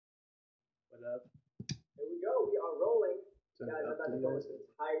up? Here we go. We are rolling. Turn Guys, it I'm up about for to you film guys. this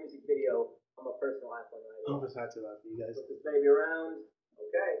entire music video on my personal iPhone right Oh, here. it's not too loud for you guys. Put this baby around.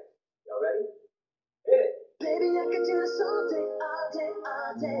 Okay. Y'all ready? Hit it. Baby, I could do this all day, all day,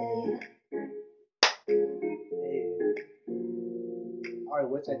 all day. Hey. Alright,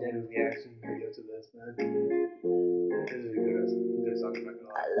 what's that dead reaction video to this, man? This is a good song, I'm not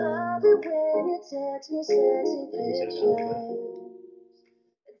gonna I lie. love it when you text me sexy pictures.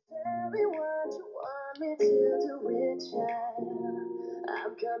 And tell me what you want me to do with you.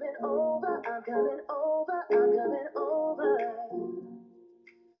 I'm coming over, I'm coming over, I'm coming over.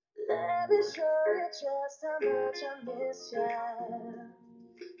 Let me show you just how much I miss you.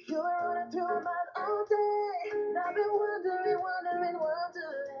 You were running through my mind all day. And I've been wondering.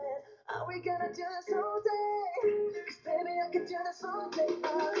 Are we gonna do this all day? 'Cause baby, I could do this all day,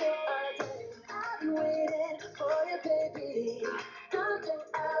 all day, all day. I've been waiting for you, baby. All day,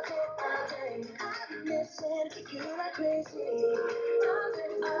 all day, all day. I've been missing you like crazy. All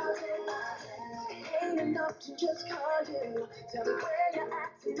day, all day, all day. It ain't enough to just call you. Tell me where you're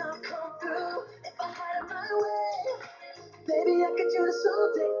at and I'll come through. If I had it my way. Baby, I could do this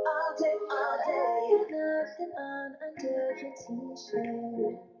all day, all day, all day. Nothing on under your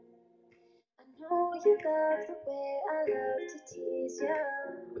t-shirt. I know you love the way I love to tease you.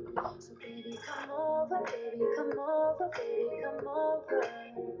 So baby, come over, baby, come over, baby, come over.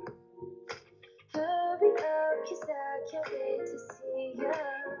 Hurry up, 'cause I can't wait to see you.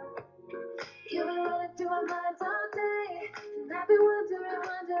 You've been running through my mind all day. And I've been wondering.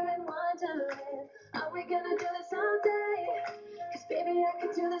 Are we gonna do this all day? 'Cause baby, I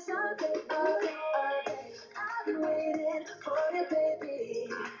could do this all day, all day, all day. I've been waiting for you, baby.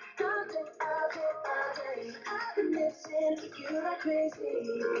 All day, all day, all day. I've been missing you like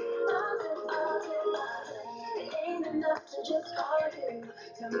crazy. All day, all day, all day. It ain't enough to just call you.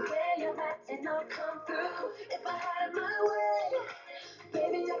 Tell me where you're at and I'll come through. If I had it my way.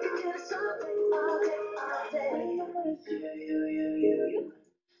 Baby, I could do this all day, all day, all day. When I'm with you,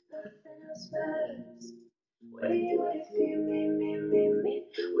 nothing else matters. When you with me,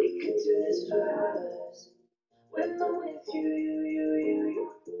 we could do this for hours. When I'm with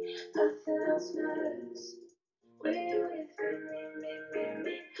you, nothing else matters. When you with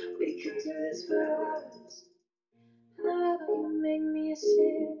me, we could do this for hours. Love how you make me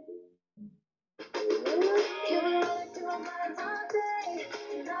sing. You've been running through my mind all day.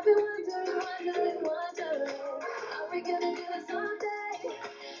 And I've been wondering. Are we gonna do this all day?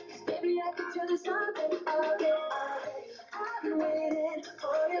 'Cause baby, I could do this all day, all day, all day. I've been waiting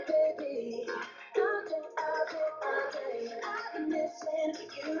for you, baby. All day, all day, all day. I've been missing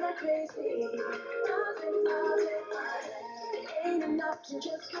you like crazy. All day, all day, all day. It ain't enough to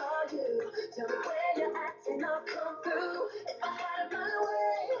just call you. Tell me where you're at and I'll come through. If I had it my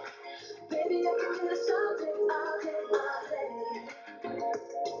way. Baby, I can do this all day, all day, all day.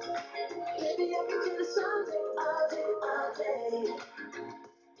 Baby, I can do this all day, all day, all day.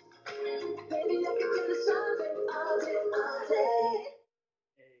 Baby, I can do this all day, all day, all day.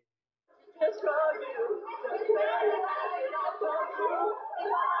 Hey. Just call you, just where you at and I'll come through.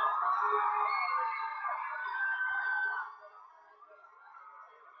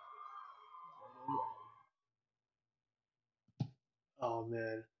 Oh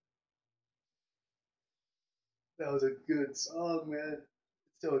man, that was a good song, man. It's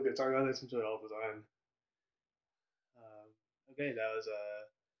still a good song. I listen to it all the time. Um, okay, that was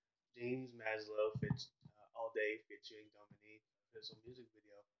James Maslow all day featuring Dominique. Official music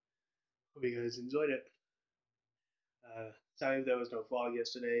video. Hope you guys enjoyed it. Sorry if there was no vlog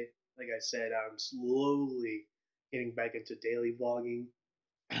yesterday. Like I said, I'm slowly getting back into daily vlogging.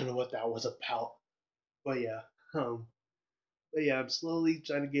 I don't know what that was about, but yeah. Um, but yeah, I'm slowly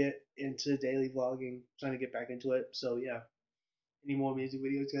trying to get into daily vlogging, trying to get back into it. So yeah, any more music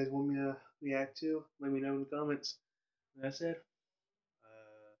videos you guys want me to react to? Let me know in the comments. And that's it.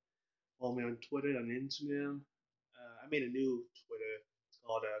 Follow me on Twitter, on Instagram. I made a new Twitter. It's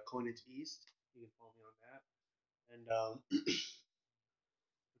called Coinage East. You can follow me on that. And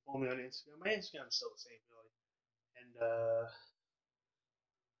follow me on Instagram. My Instagram is still the same, really. And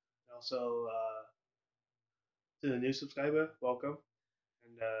also to the new subscriber, welcome.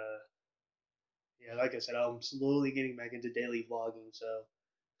 And yeah, like I said, I'm slowly getting back into daily vlogging, so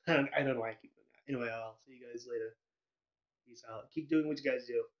I don't like it. Anyway, I'll see you guys later. Peace out. Keep doing what you guys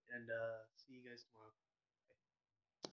do, and see you guys tomorrow.